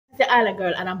the Island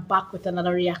Girl, and I'm back with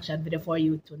another reaction video for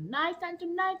you tonight. And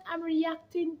tonight I'm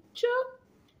reacting to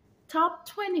top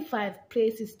 25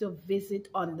 places to visit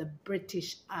on the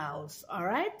British Isles. All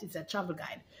right, it's a travel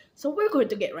guide. So we're going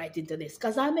to get right into this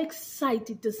because I'm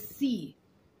excited to see.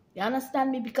 You understand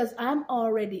me? Because I'm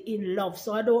already in love.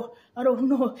 So I don't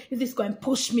know if this is going to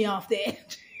push me off the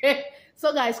edge.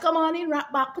 So guys, come on in, right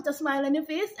back, put a smile on your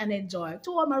face and enjoy.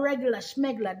 To all my regular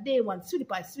schmegler, day one, sweetie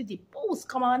pie, sweetie poos,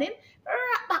 come on in,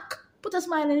 right back, put a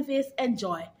smile on your face,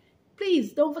 enjoy.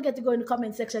 Please don't forget to go in the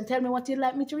comment section, tell me what you'd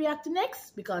like me to react to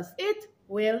next, because it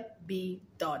will be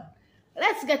done.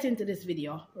 Let's get into this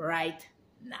video right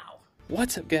now.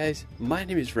 What's up guys, my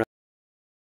name is Ryan.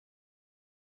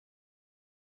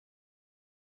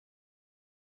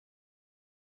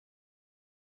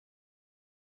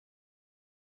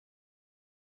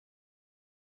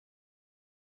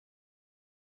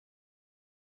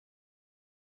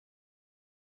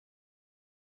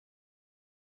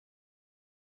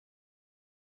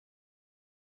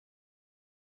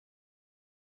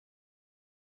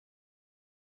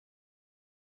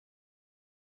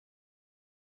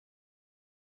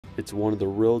 It's one of the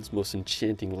world's most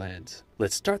enchanting lands.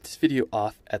 Let's start this video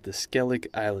off at the Skellig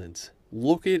Islands.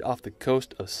 Located off the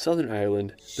coast of Southern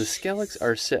Ireland, the Skelligs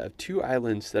are a set of two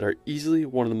islands that are easily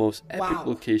one of the most epic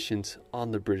locations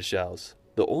on the British Isles.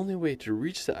 The only way to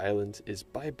reach the islands is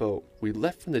by boat. We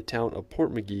left from the town of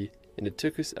Portmagee and it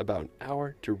took us about an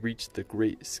hour to reach the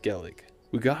Great Skellig.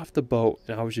 We got off the boat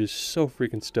and I was just so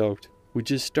freaking stoked. We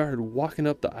just started walking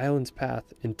up the island's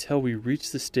path until we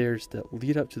reached the stairs that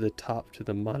lead up to the top to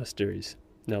the monasteries.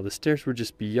 Now the stairs were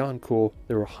just beyond cool.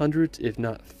 There were hundreds if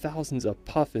not thousands of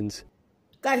puffins.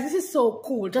 Guys, this is so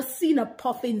cool. Just seeing the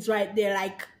puffins right there,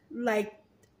 like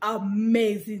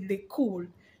amazingly cool.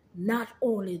 Not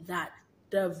only that,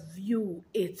 the view,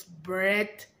 it's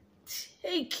breathtaking.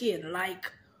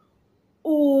 Like,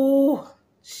 oh,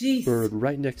 jeez. We were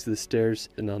right next to the stairs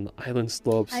and on the island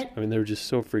slopes. I mean, they were just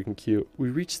so freaking cute. We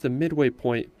reached the midway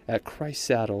point at Christ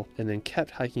Saddle and then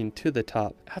kept hiking to the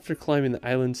top. After climbing the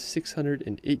island's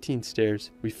 618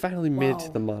 stairs, we finally made it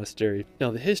to the monastery.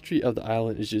 Now, the history of the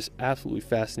island is just absolutely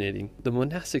fascinating. The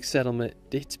monastic settlement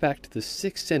dates back to the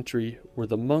 6th century, where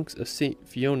the monks of St.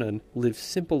 Fionnan lived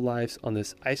simple lives on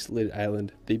this isolated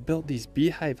island. They built these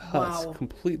beehive huts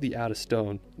completely out of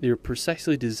stone. They were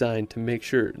precisely designed to make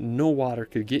sure no water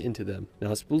could get into them.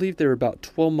 Now, it's believed there were about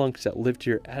 12 monks that lived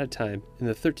here at a time. In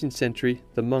the 13th century,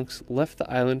 the monks left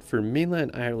the island for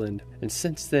mainland Ireland, and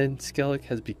since then, Skellig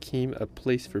has become a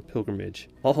place for pilgrimage.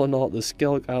 All in all, the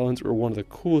Skellig Islands were one of the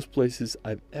coolest places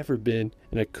I've ever been,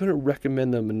 and I couldn't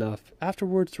recommend them enough.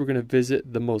 Afterwards, we're going to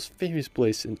visit the most famous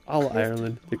place in all of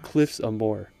Ireland, the Cliffs of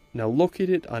Moher. Now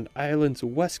located on Ireland's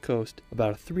west coast,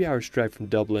 about a 3-hour drive from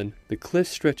Dublin, the cliffs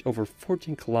stretch over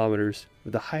 14 kilometers,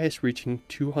 with the highest reaching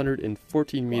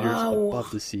 214 meters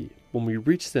above the sea. When we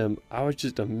reached them, I was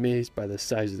just amazed by the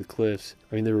size of the cliffs.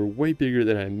 I mean, they were way bigger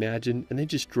than I imagined, and they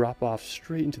just drop off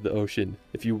straight into the ocean.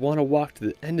 If you want to walk to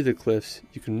the end of the cliffs,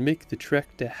 you can make the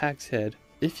trek to Hag's Head.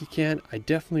 If you can, I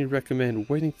definitely recommend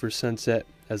waiting for sunset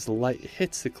as the light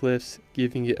hits the cliffs,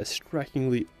 giving it a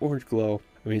strikingly orange glow.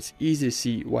 I mean, it's easy to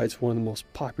see why it's one of the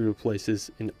most popular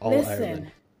places in all of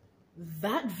Ireland.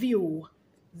 That view,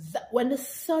 when the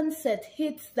sunset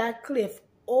hits that cliff,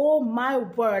 oh my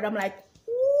word, I'm like,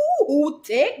 ooh,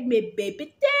 take me,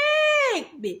 baby,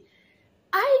 take me.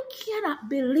 I cannot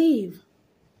believe.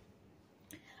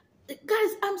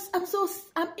 Guys,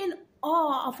 I'm in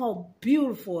awe of how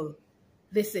beautiful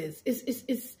this is.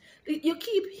 You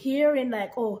keep hearing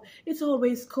like, oh, it's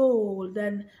always cold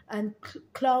and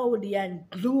cloudy and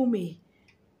gloomy.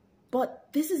 But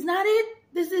this is not it.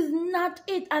 This is not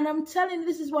it. And I'm telling you,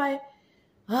 this is why,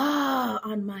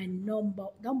 on my number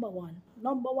one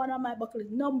on my bucket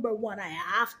list, number one, I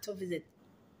have to visit.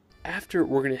 After,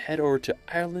 we're going to head over to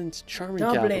Ireland's charming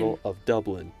capital of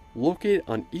Dublin. Located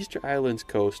on Easter Island's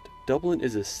coast, Dublin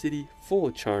is a city full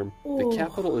of charm. The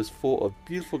capital is full of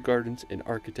beautiful gardens and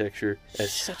architecture. It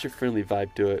has such a friendly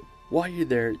vibe to it. While you're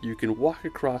there, you can walk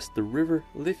across the River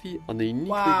Liffey on the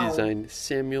uniquely designed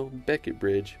Samuel Beckett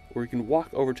Bridge, or you can walk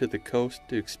over to the coast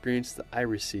to experience the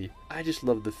Irish Sea. I just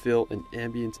love the feel and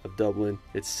ambience of Dublin.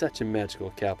 It's such a magical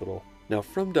capital. Now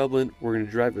from Dublin, we're going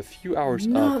to drive a few hours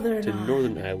up to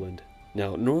Northern Ireland.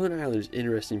 Now, Northern Ireland is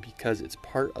interesting because it's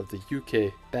part of the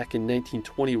UK. Back in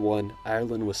 1921,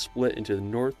 Ireland was split into the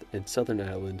North and Southern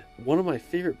Ireland. One of my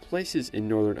favorite places in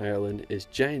Northern Ireland is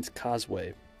Giant's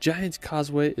Causeway. Giant's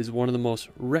Causeway is one of the most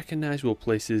recognizable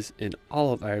places in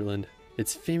all of Ireland.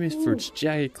 It's famous for its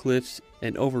jagged cliffs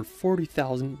and over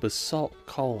 40,000 basalt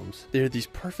columns. They are these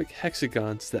perfect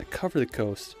hexagons that cover the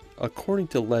coast. According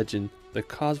to legend, The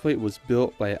causeway was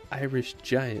built by an Irish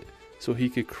giant so he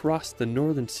could cross the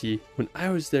northern sea. When I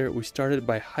was there, we started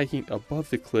by hiking above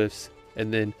the cliffs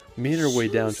and then made our way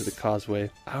down to the causeway.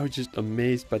 I was just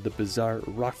amazed by the bizarre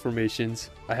rock formations.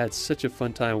 I had such a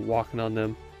fun time walking on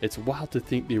them. It's wild to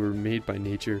think they were made by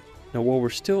nature. Now while we're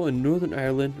still in Northern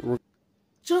Ireland, we're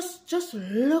just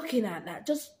looking at that,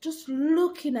 just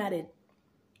looking at it,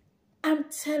 I'm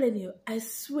telling you, I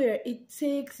swear it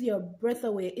takes your breath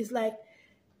away. It's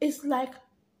like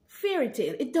fairy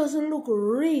tale. It doesn't look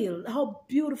real. How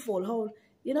beautiful, how,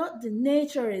 you know, the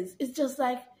nature is. It's just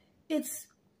like, it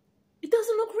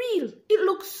doesn't look real. It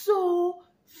looks so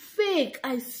fake.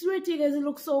 I swear to you guys, it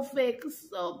looks so fake.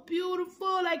 So beautiful.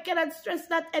 I cannot stress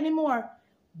that anymore.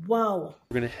 Wow.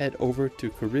 We're going to head over to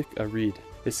Carrick a Reid.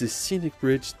 It's this scenic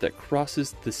bridge that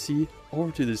crosses the sea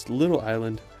over to this little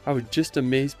island. I was just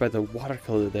amazed by the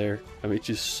watercolor there. I mean, it's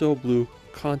just so blue,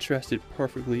 contrasted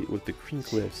perfectly with the green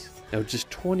cliffs. Now just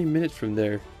 20 minutes from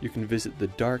there, you can visit the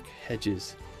Dark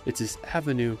Hedges. It's this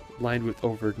avenue lined with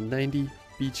over 90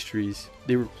 beech trees.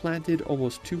 They were planted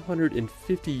almost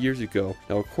 250 years ago.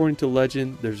 Now according to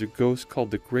legend, there's a ghost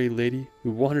called the Grey Lady who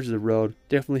wanders the road.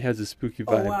 Definitely has a spooky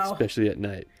vibe, especially at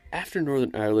night. After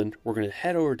Northern Ireland, we're going to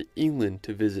head over to England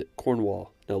to visit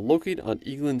Cornwall. Now located on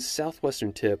England's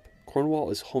southwestern tip, Cornwall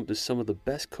is home to some of the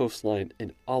best coastline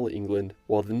in all of England.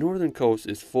 While the northern coast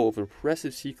is full of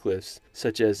impressive sea cliffs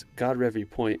such as Godrevy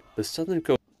Point, the southern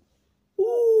coast...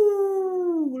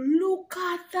 Ooh, look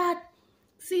at that.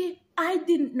 See, I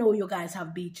didn't know you guys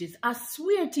have beaches. I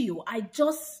swear to you,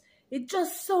 it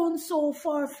just sounds so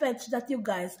far-fetched that you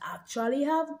guys actually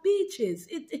have beaches.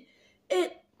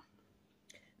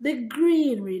 The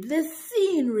greenery, the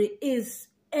scenery is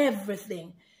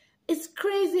everything. It's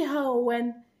crazy how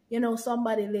when, you know,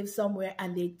 somebody lives somewhere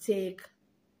and it's as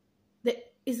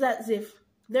if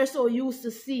they're so used to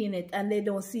seeing it and they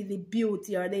don't see the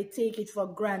beauty, or they take it for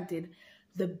granted.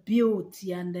 The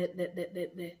beauty and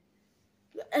the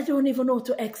I don't even know how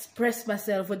to express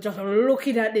myself with just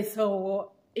looking at this,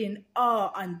 how in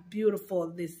awe and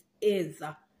beautiful this is.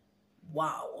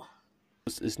 Wow.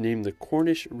 Is named the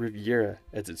Cornish Riviera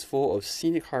as it's full of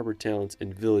scenic harbor towns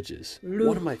and villages.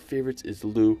 One of my favorites is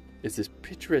Loo. It's this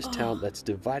picturesque town that's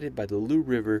divided by the Loo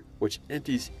River, which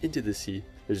empties into the sea.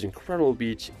 There's an incredible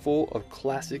beach full of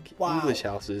classic English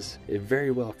houses. It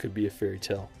very well could be a fairy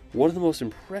tale. One of the most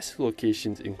impressive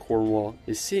locations in Cornwall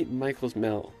is St. Michael's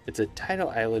Mount. It's a tidal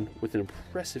island with an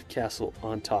impressive castle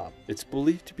on top. It's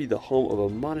believed to be the home of a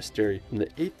monastery from the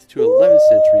 8th to 11th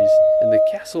centuries, and the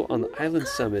castle on the island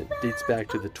summit dates back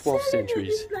to the 12th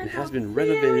centuries and has been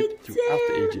renovated throughout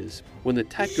the ages. When the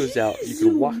tide goes out, you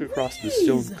can walk across the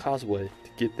stone causeway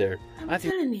to get there. I'm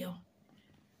telling you,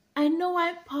 I know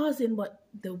I'm pausing, but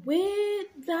the way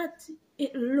that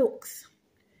it looks,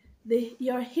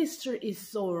 your history is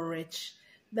so rich.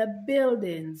 The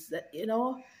buildings, you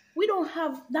know, we don't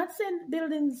have, not saying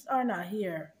buildings are not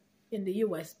here in the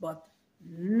US, but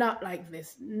not like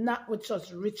this, not with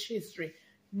such rich history,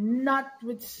 not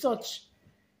with such,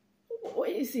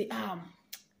 you see,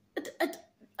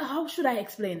 how should I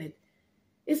explain it?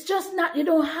 It's just not, you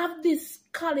don't have this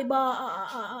caliber,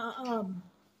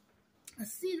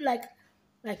 see, like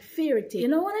fairy tale, you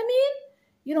know what I mean?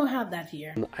 You don't have that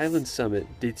here. The island summit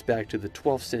dates back to the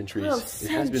 12th centuries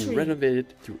and has been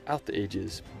renovated throughout the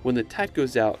ages. When the tide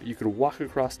goes out, you can walk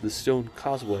across the stone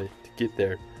causeway to get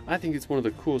there. I think it's one of the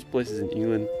coolest places in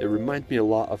England. It reminds me a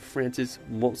lot of France's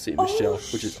Mont Saint Michel,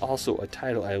 which is also a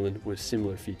tidal island with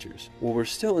similar features. While we're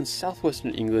still in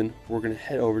southwestern England, we're going to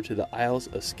head over to the Isles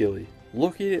of Scilly.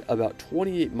 Located about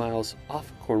 28 miles off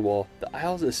of Cornwall, the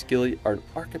Isles of Scilly are an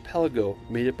archipelago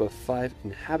made up of 5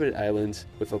 inhabited islands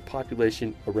with a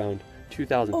population around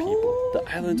 2,000 people. The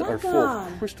islands are full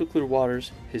of crystal clear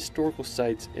waters, historical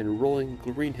sites, and rolling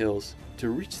green hills. To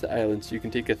reach the islands, you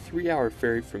can take a 3-hour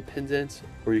ferry from Penzance,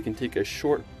 or you can take a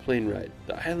short plane ride.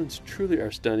 The islands truly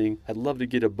are stunning. I'd love to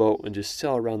get a boat and just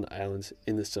sail around the islands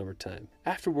in the summertime.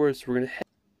 Afterwards, we're going to head...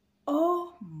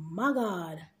 Oh my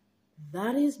God.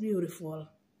 That is beautiful.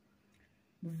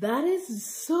 That is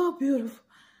so beautiful.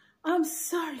 I'm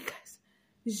sorry, guys.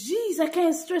 Jeez, I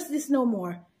can't stress this no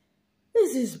more.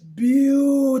 This is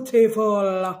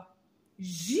beautiful.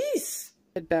 Jeez.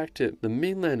 Head back to the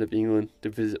mainland of England to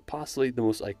visit possibly the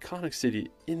most iconic city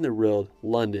in the world,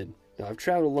 London. Now, I've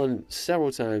traveled to London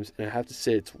several times, and I have to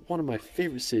say it's one of my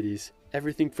favorite cities.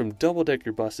 Everything from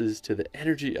double-decker buses to the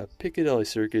energy of Piccadilly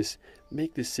Circus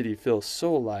make this city feel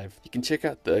so alive. You can check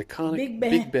out the iconic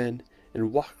Big Ben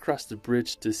and walk across the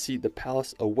bridge to see the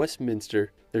Palace of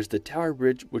Westminster. There's the Tower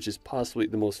Bridge, which is possibly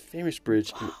the most famous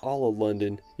bridge in all of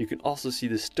London. You can also see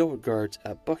the Stoic Guards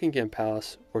at Buckingham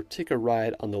Palace or take a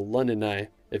ride on the London Eye.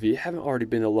 If you haven't already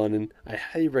been to London, I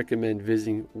highly recommend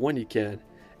visiting when you can.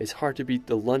 It's hard to beat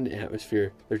the London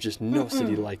atmosphere. There's just no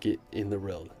city like it in the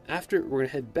world. After, we're going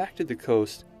to head back to the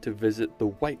coast to visit the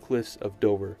White Cliffs of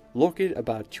Dover. Located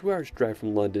about a 2 hours drive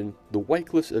from London, the White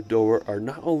Cliffs of Dover are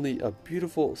not only a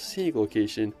beautiful scenic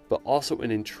location, but also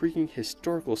an intriguing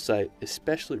historical site,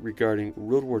 especially regarding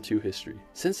World War II history.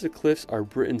 Since the cliffs are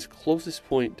Britain's closest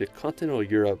point to continental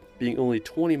Europe, being only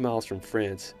 20 miles from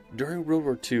France, during World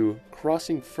War II,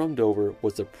 crossing from Dover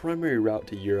was the primary route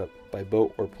to Europe by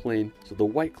boat or plane, so the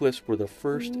White Cliffs were the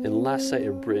first and last site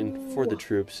of Britain for the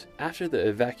troops. After the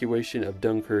evacuation of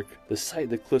Dunkirk, the site of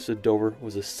the Cliffs of Dover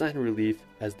was a sign of relief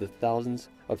as the thousands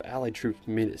of Allied troops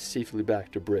made it safely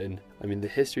back to Britain. I mean, the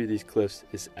history of these cliffs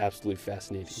is absolutely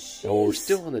fascinating. Jeez. Now, while we're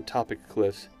still on the topic of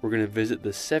cliffs, we're going to visit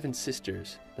the Seven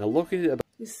Sisters. Now, located about...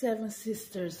 The Seven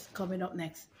Sisters coming up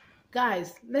next.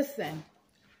 Guys, listen.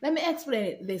 Let me explain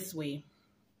it this way.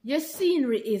 Your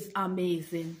scenery is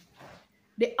amazing.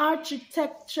 The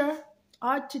architecture.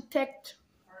 I'm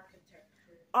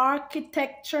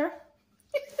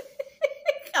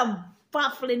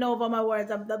baffling over my words.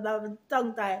 I'm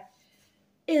tongue-tied.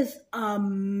 Is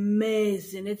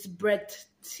amazing. It's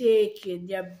breathtaking.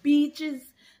 Your beaches,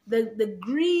 the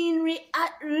greenery.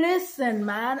 Listen,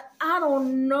 man, I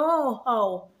don't know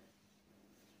how.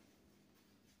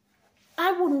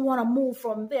 I wouldn't want to move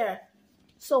from there.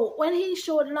 So when he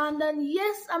showed London,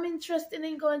 yes, I'm interested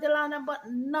in going to London, but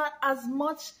not as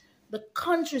much the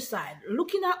countryside.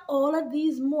 Looking at all of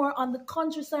these more on the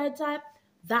countryside type,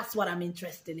 that's what I'm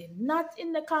interested in. Not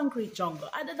in the concrete jungle.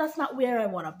 That's not where I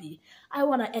want to be. I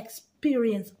want to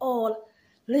experience all.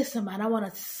 Listen, man, I want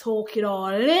to soak it all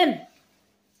in.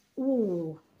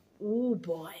 Ooh,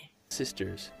 boy.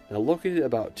 Sisters. Now, located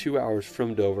about 2 hours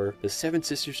from Dover, the Seven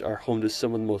Sisters are home to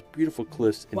some of the most beautiful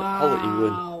cliffs in all of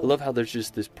England. I love how there's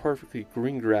just this perfectly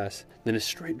green grass, then a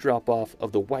straight drop off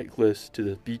of the White Cliffs to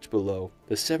the beach below.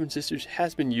 The Seven Sisters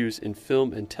has been used in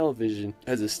film and television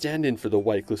as a stand-in for the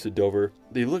White Cliffs of Dover.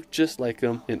 They look just like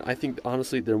them, and I think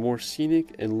honestly they're more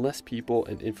scenic and less people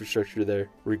and infrastructure there.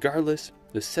 Regardless,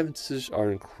 the Seven Sisters are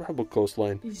an incredible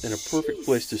coastline and a perfect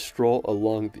place to stroll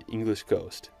along the English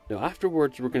coast. Now,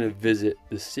 afterwards, we're going to visit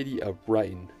the city of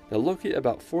Brighton. Now, located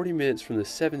about 40 minutes from the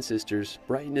Seven Sisters,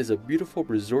 Brighton is a beautiful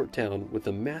resort town with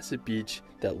a massive beach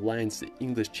that lines the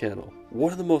English Channel.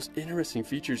 One of the most interesting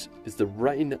features is the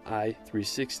Brighton Eye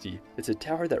 360. It's a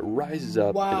tower that rises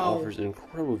up and offers an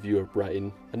incredible view of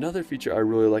Brighton. Another feature I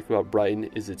really like about Brighton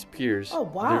is its piers.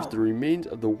 There's the remains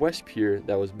of the West Pier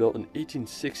that was built in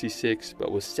 1866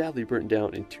 but was sadly burnt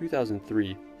down in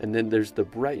 2003. And then there's the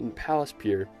Brighton Palace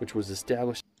Pier, which was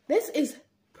established. This is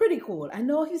pretty cool. I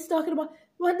know he's talking about,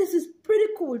 but this is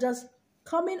pretty cool. Just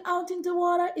coming out into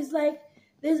water is like,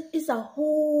 it's a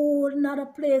whole nother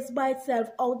place by itself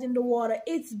out in the water.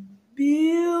 It's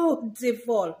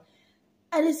beautiful.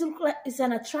 And it's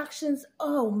an attraction.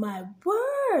 Oh my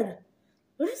word.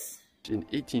 In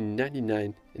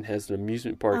 1899 and has an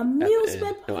amusement park at the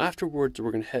end. Now, afterwards,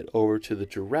 we're going to head over to the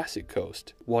Jurassic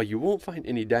Coast. While you won't find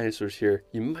any dinosaurs here,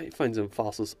 you might find some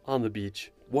fossils on the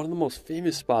beach. One of the most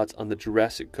famous spots on the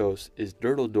Jurassic Coast is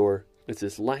Turtle Door. It's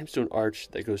this limestone arch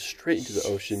that goes straight into the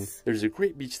ocean. There's a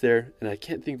great beach there, and I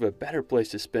can't think of a better place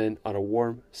to spend on a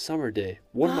warm summer day.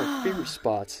 One of my favorite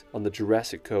spots on the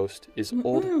Jurassic Coast is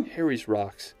Old Harry's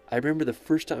Rocks. I remember the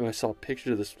first time I saw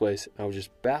pictures of this place, and I was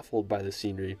just baffled by the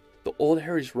scenery. The Old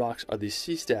Harry's Rocks are these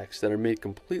sea stacks that are made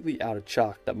completely out of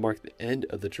chalk that mark the end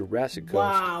of the Jurassic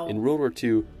Coast. In World War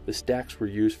II, the stacks were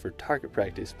used for target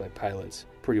practice by pilots.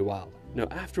 Pretty wild. Now,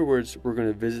 afterwards, we're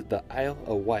going to visit the Isle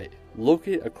of Wight.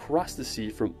 Located across the sea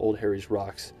from Old Harry's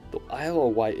Rocks, the Isle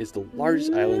of Wight is the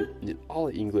largest island in all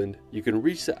of England. You can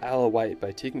reach the Isle of Wight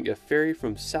by taking a ferry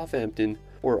from Southampton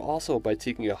or also by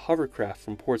taking a hovercraft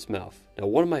from Portsmouth. Now,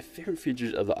 one of my favorite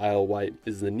features of the Isle of Wight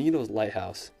is the Needles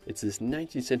Lighthouse. It's this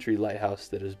 19th century lighthouse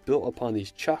that is built upon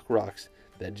these chalk rocks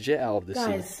that jet out of the sea.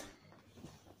 Guys,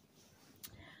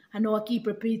 I know I keep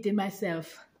repeating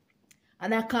myself,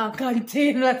 and I can't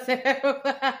contain myself.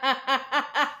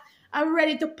 I'm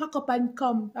ready to pack up and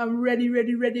come. I'm ready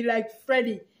like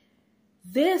Freddy.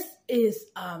 This is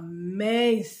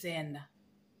amazing.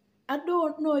 I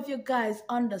don't know if you guys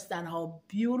understand how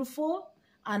beautiful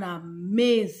and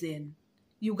amazing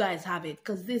you guys have it.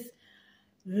 Because this,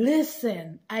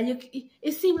 listen, and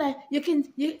it seems like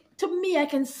to me, I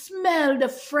can smell the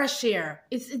fresh air.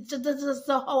 It's just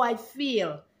how I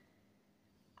feel.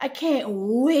 I can't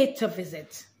wait to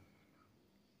visit.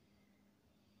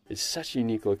 It's such a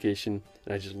unique location,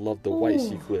 and I just love the white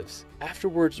sea cliffs.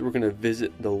 Afterwards, we're going to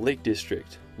visit the Lake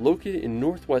District. Located in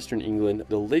northwestern England,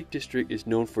 the Lake District is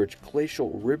known for its glacial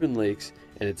ribbon lakes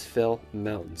and its fell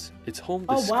mountains. It's home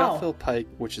to Scafell Pike,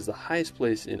 which is the highest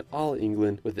place in all of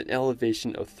England with an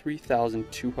elevation of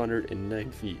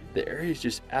 3,209 feet. The area is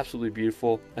just absolutely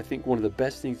beautiful. I think one of the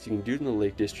best things you can do in the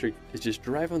Lake District is just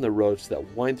drive on the roads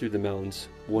that wind through the mountains.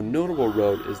 One notable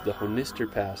road is the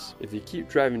Honister Pass. If you keep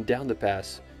driving down the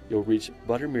pass, you'll reach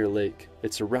Buttermere Lake.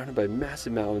 It's surrounded by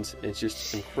massive mountains and it's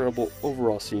just incredible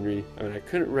overall scenery. I mean, I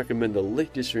couldn't recommend the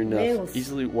Lake District enough.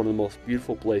 Easily one of the most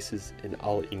beautiful places in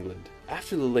all of England.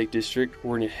 After the Lake District,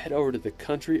 we're going to head over to the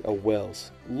country of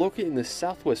Wales. Located in the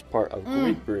southwest part of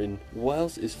Great Britain,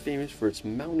 Wales is famous for its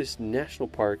mountainous national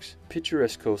parks,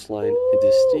 picturesque coastline, and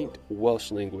distinct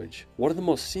Welsh language. One of the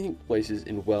most scenic places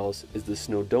in Wales is the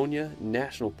Snowdonia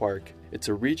National Park. It's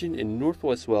a region in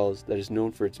northwest Wales that is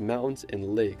known for its mountains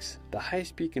and lakes. The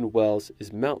highest peak in Wales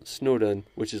is Mount Snowdon,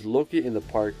 which is located in the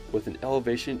park with an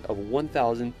elevation of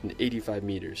 1,085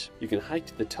 meters. You can hike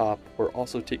to the top or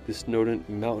also take the Snowdon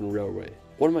Mountain Railway.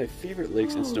 One of my favorite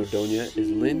lakes in Snowdonia is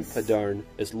Llyn Padarn.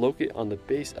 It's located on the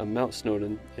base of Mount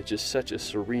Snowdon. It's just such a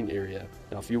serene area.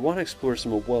 Now, if you want to explore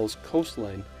some of Wales'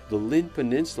 coastline, the Llyn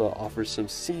Peninsula offers some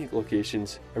scenic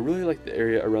locations. I really like the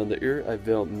area around the Ir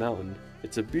Vale mountain.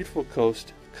 It's a beautiful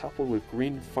coast coupled with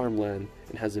green farmland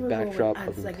and has a backdrop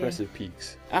of impressive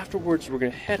peaks. Afterwards, we're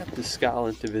going to head up to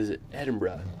Scotland to visit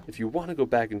Edinburgh. If you want to go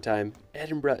back in time,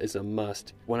 Edinburgh is a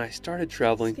must. When I started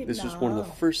traveling, this was one of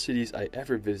the first cities I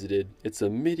ever visited. It's a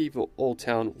medieval old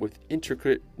town with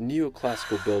intricate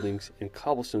neoclassical buildings and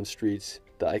cobblestone streets.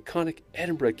 The iconic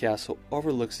Edinburgh Castle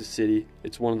overlooks the city.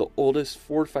 It's one of the oldest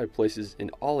fortified places in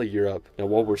all of Europe. Now,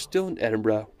 while we're still in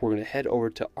Edinburgh, we're going to head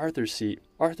over to Arthur's Seat.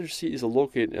 Arthur's Seat is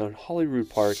located on Holyrood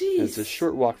Park, and it's a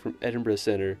short walk from Edinburgh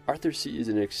Centre. Arthur's Seat is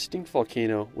an extinct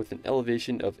volcano with an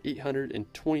elevation of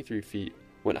 823 feet.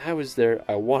 When I was there,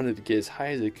 I wanted to get as high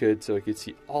as I could so I could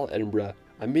see all Edinburgh.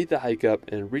 I made the hike up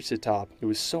and reached the top. It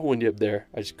was so windy up there,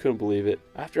 I just couldn't believe it.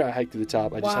 After I hiked to the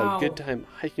top, I just had a good time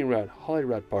hiking around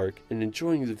Holyrood Park and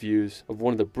enjoying the views of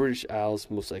one of the British Isles'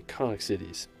 most iconic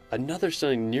cities. Another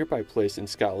stunning nearby place in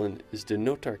Scotland is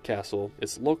Dunnottar Castle.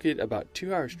 It's located about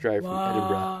 2 hours drive from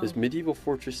Edinburgh. This medieval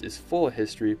fortress is full of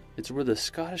history. It's where the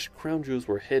Scottish crown jewels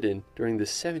were hidden during the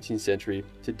 17th century.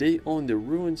 Today, only the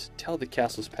ruins tell the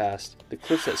castle's past. The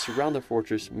cliffs that surround the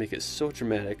fortress make it so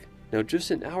dramatic. Now,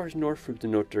 just an hour's north from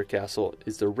Dunnottar Castle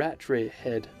is the Rattray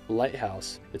Head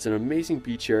Lighthouse. It's an amazing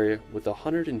beach area with a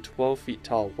 112 feet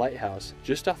tall lighthouse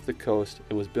just off the coast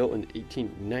and was built in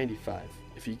 1895.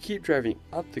 If you keep driving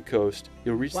up the coast,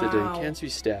 you'll reach the Duncansby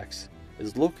Stacks.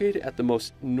 It's located at the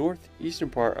most northeastern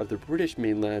part of the British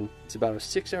mainland. It's about a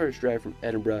 6 hours drive from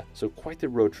Edinburgh, so quite the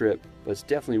road trip, but it's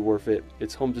definitely worth it.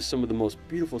 It's home to some of the most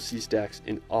beautiful sea stacks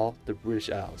in all the British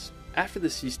Isles. After the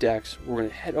sea stacks, we're going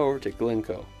to head over to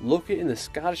Glencoe. Located in the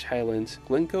Scottish Highlands,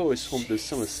 Glencoe is home to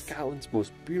some of Scotland's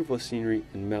most beautiful scenery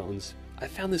and mountains. I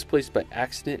found this place by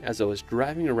accident as I was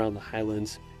driving around the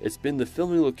Highlands. It's been the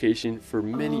filming location for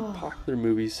many popular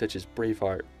movies such as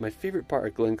Braveheart. My favorite part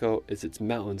of Glencoe is its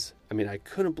mountains. I mean, I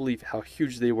couldn't believe how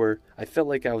huge they were. I felt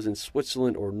like I was in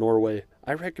Switzerland or Norway.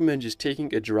 I recommend just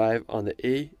taking a drive on the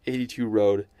A82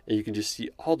 road and you can just see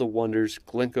all the wonders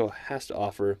Glencoe has to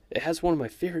offer. It has one of my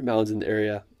favorite mountains in the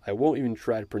area. I won't even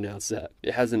try to pronounce that.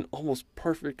 It has an almost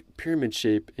perfect pyramid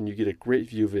shape and you get a great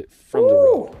view of it from the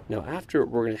road. Now after,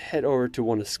 we're going to head over to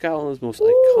one of Scotland's most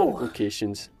iconic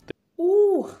locations.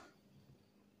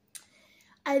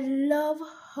 I love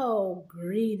how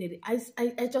green it is.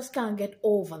 I just can't get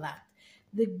over that.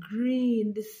 The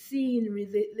green, the scenery,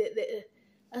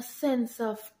 a sense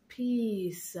of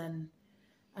peace and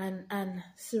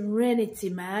serenity,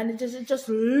 man. Just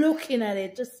looking at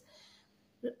it,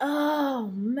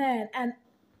 oh man. And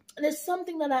there's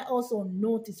something that I also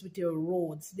noticed with your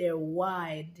roads. They're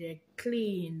wide, they're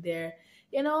clean,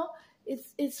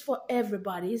 it's for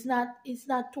everybody. It's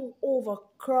not too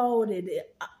overcrowded.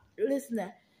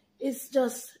 Listen,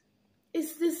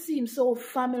 this seems so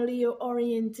family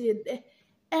oriented.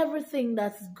 Everything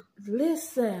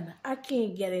listen, I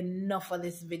can't get enough of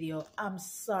this video. I'm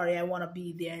sorry, I want to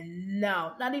be there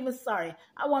now. Not even sorry,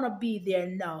 I want to be there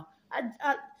now.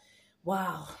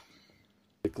 Wow.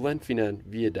 The Glenfinnan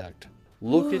Viaduct.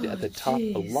 Located at the top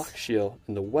of Loch Shiel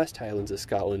in the West Highlands of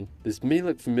Scotland, this may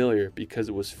look familiar because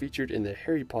it was featured in the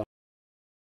Harry Potter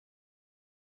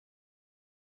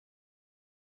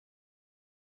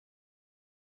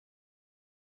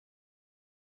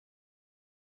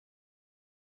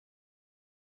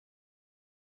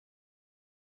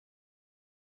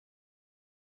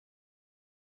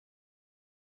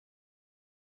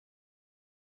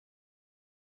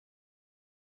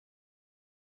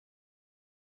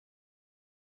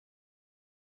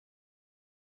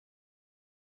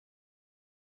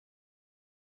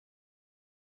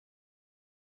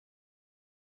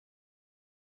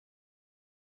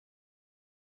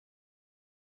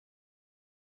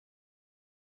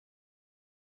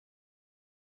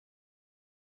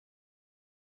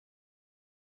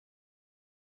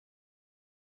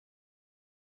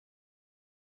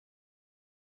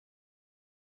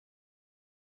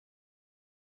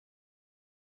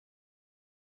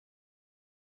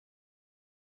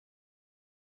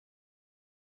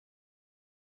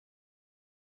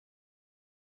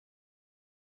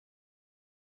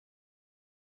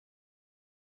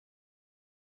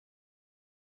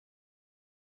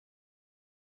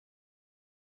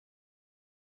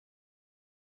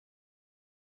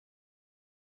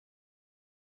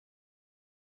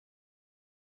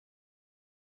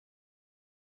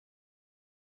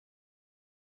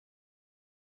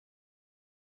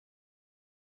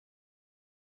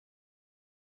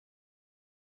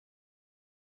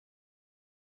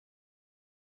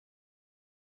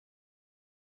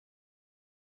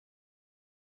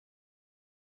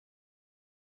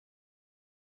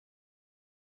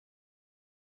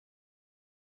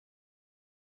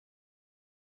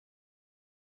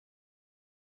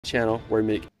channel where we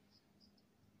make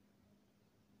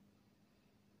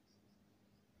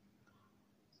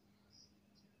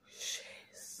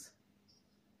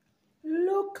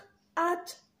Look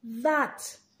at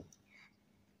that.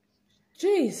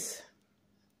 Jeez.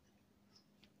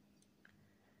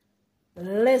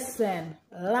 Listen,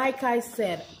 like I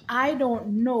said, I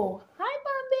don't know. Hi,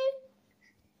 Bobby.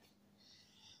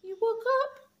 You woke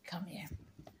up? Come here.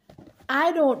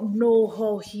 I don't know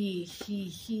how he.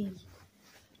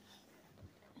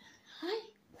 Hi.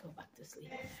 Go back to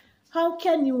sleep. How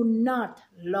can you not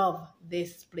love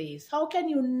this place? How can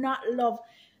you not love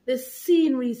the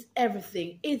scenery? Is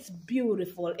everything. It's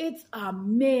beautiful. It's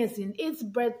amazing. It's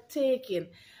breathtaking.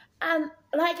 And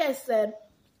like I said,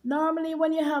 normally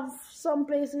when you have some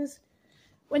places,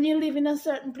 when you live in a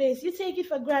certain place, you take it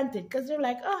for granted because you're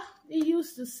like, oh, you're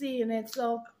used to seeing it.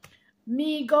 So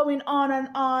me going on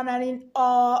and in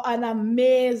awe and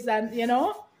amazed and, you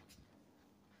know,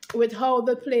 with how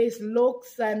the place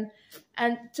looks and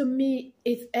to me,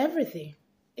 it's everything.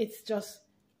 It's just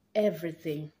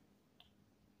everything.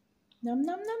 Nom,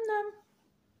 nom, nom, nom.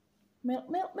 Milk,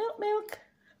 milk, milk, milk.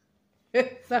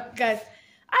 So, guys,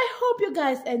 I hope you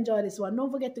guys enjoy this one.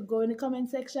 Don't forget to go in the comment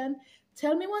section.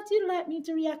 Tell me what you'd like me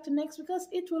to react to next because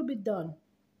it will be done.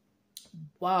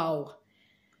 Wow.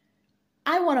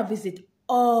 I want to visit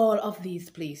all of these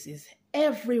places.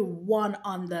 Every one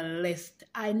on the list.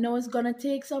 I know it's going to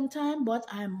take some time, but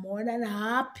I'm more than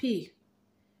happy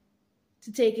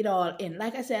to take it all in.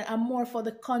 Like I said, I'm more for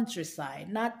the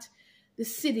countryside, not the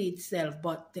city itself,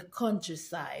 but the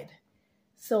countryside.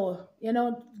 So, you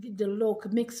know, the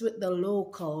local, mix with the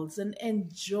locals and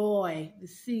enjoy the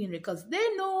scenery because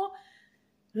they know,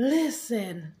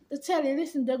 listen, they tell you,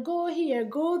 listen, they go here,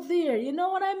 go there. You know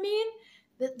what I mean?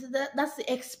 That's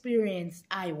the experience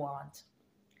I want.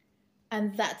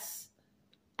 And that's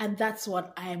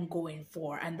what I am going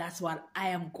for. And that's what I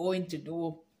am going to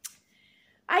do.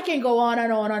 I can go on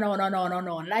and on and on and on and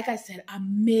on. Like I said,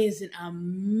 amazing,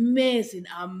 amazing,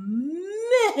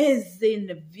 amazing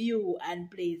view and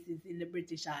places in the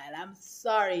British Isle. I'm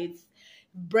sorry, it's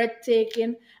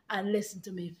breathtaking. And listen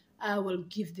to me, I will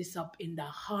give this up in the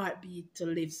heartbeat to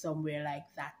live somewhere like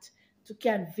that. To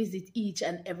can visit each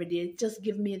and every day. Just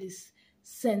give me this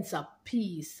sense of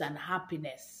peace and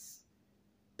happiness.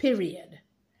 Period.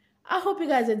 I hope you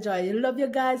guys enjoy it. Love you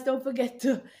guys. Don't forget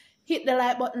to hit the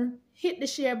like button. Hit the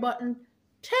share button.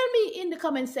 Tell me in the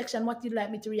comment section what you'd like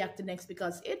me to react to next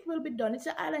because it will be done. It's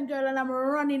an island girl and I'm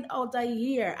running out of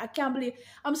here. I can't believe.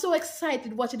 I'm so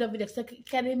excited watching the video. So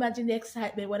can you imagine the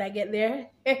excitement when I get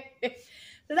there?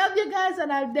 Love you guys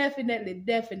and I'll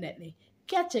definitely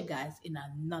catch you guys in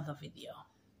another video.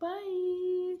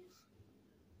 Bye.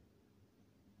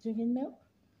 Drinking milk?